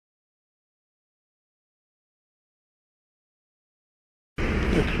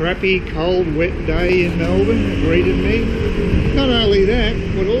a crappy, cold, wet day in Melbourne that greeted me. Not only that,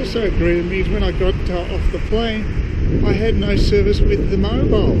 what also greeted me is when I got off the plane, I had no service with the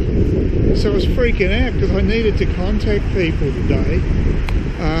mobile. So I was freaking out because I needed to contact people today.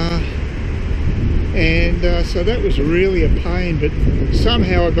 So that was really a pain, but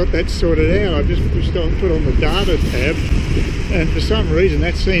somehow I got that sorted out. I just put on the data tab, and for some reason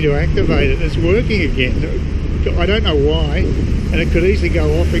that seemed to activate it. It's working again. I don't know why, and it could easily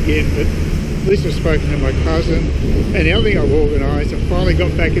go off again, but at least I've spoken to my cousin. And the other thing I've organised, I finally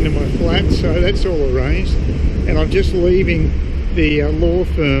got back into my flat, so that's all arranged. And I'm just leaving the law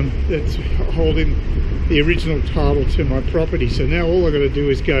firm that's holding the original title to my property. So now all I've got to do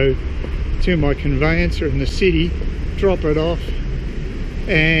is go to my conveyancer in the city, drop it off,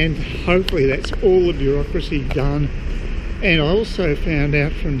 and hopefully that's all the bureaucracy done. And I also found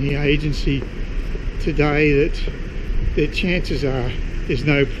out from the agency today that the chances are there's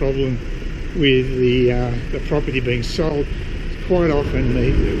no problem with the property being sold. Quite often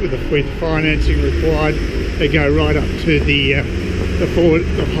with the financing required, they go right up to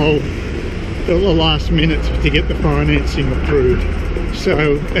the last minute to get the financing approved.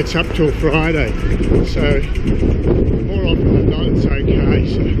 So it's up till Friday. So more often than not it's okay.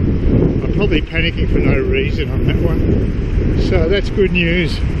 So I'm probably panicking for no reason on that one. So that's good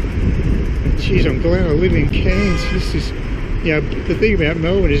news. Geez, I'm glad I live in Cairns. This is, you know, the thing about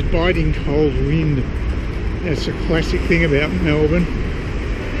Melbourne is biting cold wind. That's a classic thing about Melbourne.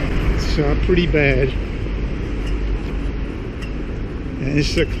 It's pretty bad. And this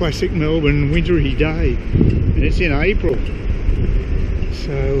is a classic Melbourne wintry day, and it's in April.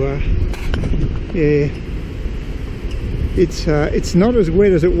 So yeah, it's not as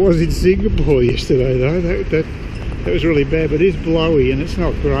wet as it was in Singapore yesterday though. That was really bad, but it is blowy and it's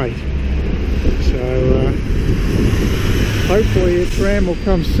not great. So hopefully a tram will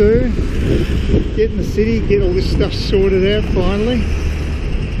come soon, get in the city, get all this stuff sorted out finally,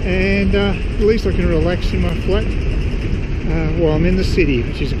 and at least I can relax in my flat while I'm in the city,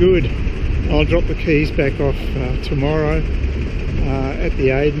 which is good. I'll drop the keys back off tomorrow at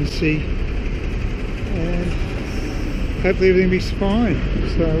the agency, and hopefully everything will be fine.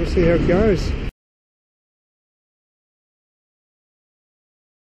 So we'll see how it goes.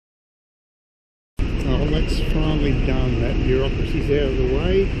 Oh, that's finally done. That bureaucracy's out of the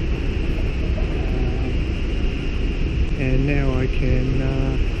way, and now I can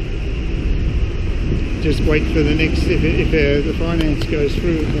just wait for the next. If the finance goes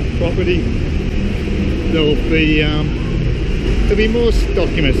through with the property, there'll be more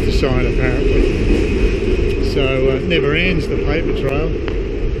documents to sign apparently. So it never ends, the paper trail.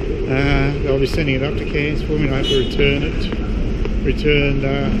 They'll be sending it up to Cairns for me, and I have to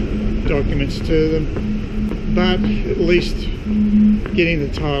return documents to them. But at least getting the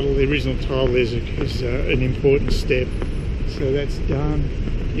title, the original title, is an important step. So that's done.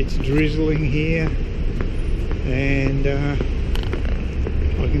 It's drizzling here, and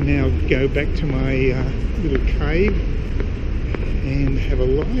I can now go back to my little cave and have a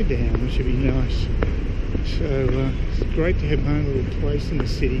lie down, which would be nice. So it's great to have my own little place in the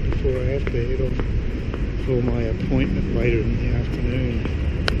city before I have to head off for my appointment later in the afternoon.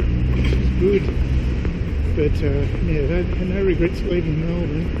 Which is good. But yeah, no regrets leaving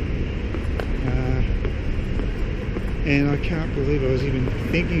Melbourne. And I can't believe I was even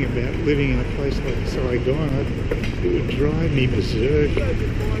thinking about living in a place like Saigon. It would drive me berserk.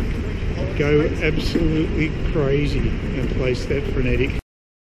 I'd go absolutely crazy in a place that frenetic.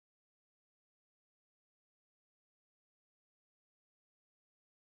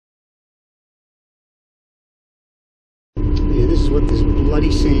 Yeah, this is what this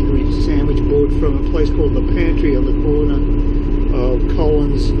bloody sandwich board from a place called The Pantry on the corner of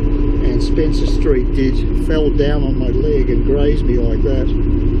Collins and Spencer Street did. Fell down on my leg and grazed me like that.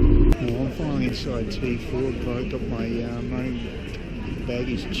 Well, I'm finally inside T4. I've got my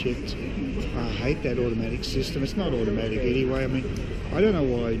baggage checked. I hate that automatic system. It's not automatic anyway. I mean, I don't know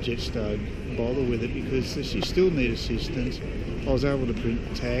why Jetstar bother with it, because you still need assistance. I was able to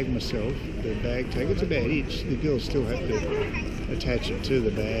tag myself, the bag tag. It's about itch. The girls still have to attach it to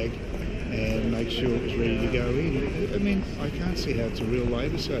the bag and make sure it was ready to go in. I mean, I can't see how it's a real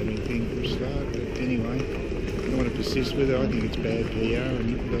labour-saving thing for a start, but anyway, I don't want to persist with it. I think it's bad PR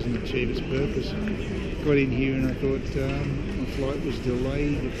and it doesn't achieve its purpose. Got in here and I thought my flight was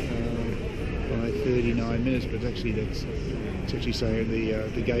delayed by 39 minutes, but actually it's actually saying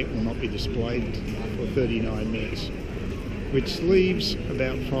the gate will not be displayed for 39 minutes, which leaves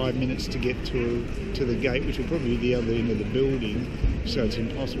about 5 minutes to get to the gate, which will probably be the other end of the building, so it's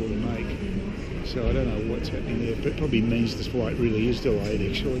impossible to make. So I don't know what's happening there, but it probably means this flight really is delayed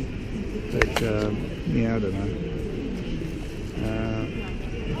actually. But yeah, I don't know.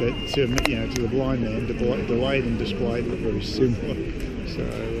 But you know, to the blind man, delayed and displayed look very similar, so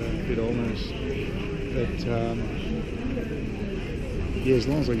a bit ominous. But yeah, as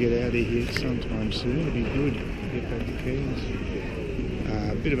long as I get out of here sometime soon, it'll be good to get back to Cairns.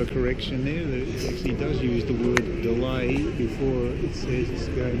 A bit of a correction there, that it actually does use the word delay before it says it's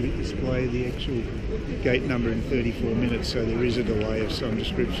going to display the actual gate number in 34 minutes, so there is a delay of some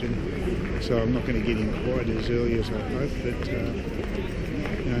description. So I'm not going to get in quite as early as I hope, but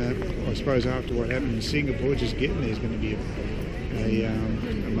I suppose after what happened in Singapore, just getting there is going to be a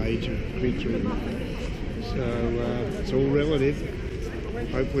major victory. So it's all relative.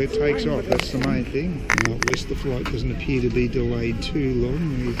 Hopefully it takes off, that's the main thing. At least the flight doesn't appear to be delayed too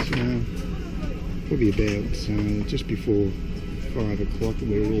long. It's probably about just before 5 o'clock.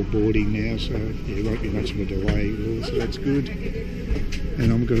 We're all boarding now, so yeah, it won't be much of a delay at all, so that's good.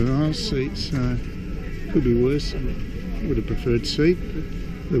 And I've got an aisle seat, so could be worse. I would have preferred seat,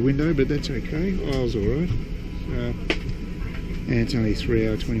 the window, but that's okay. Aisle's alright. And it's only a 3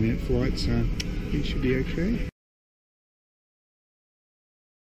 hour, 20-minute flight, so it should be okay.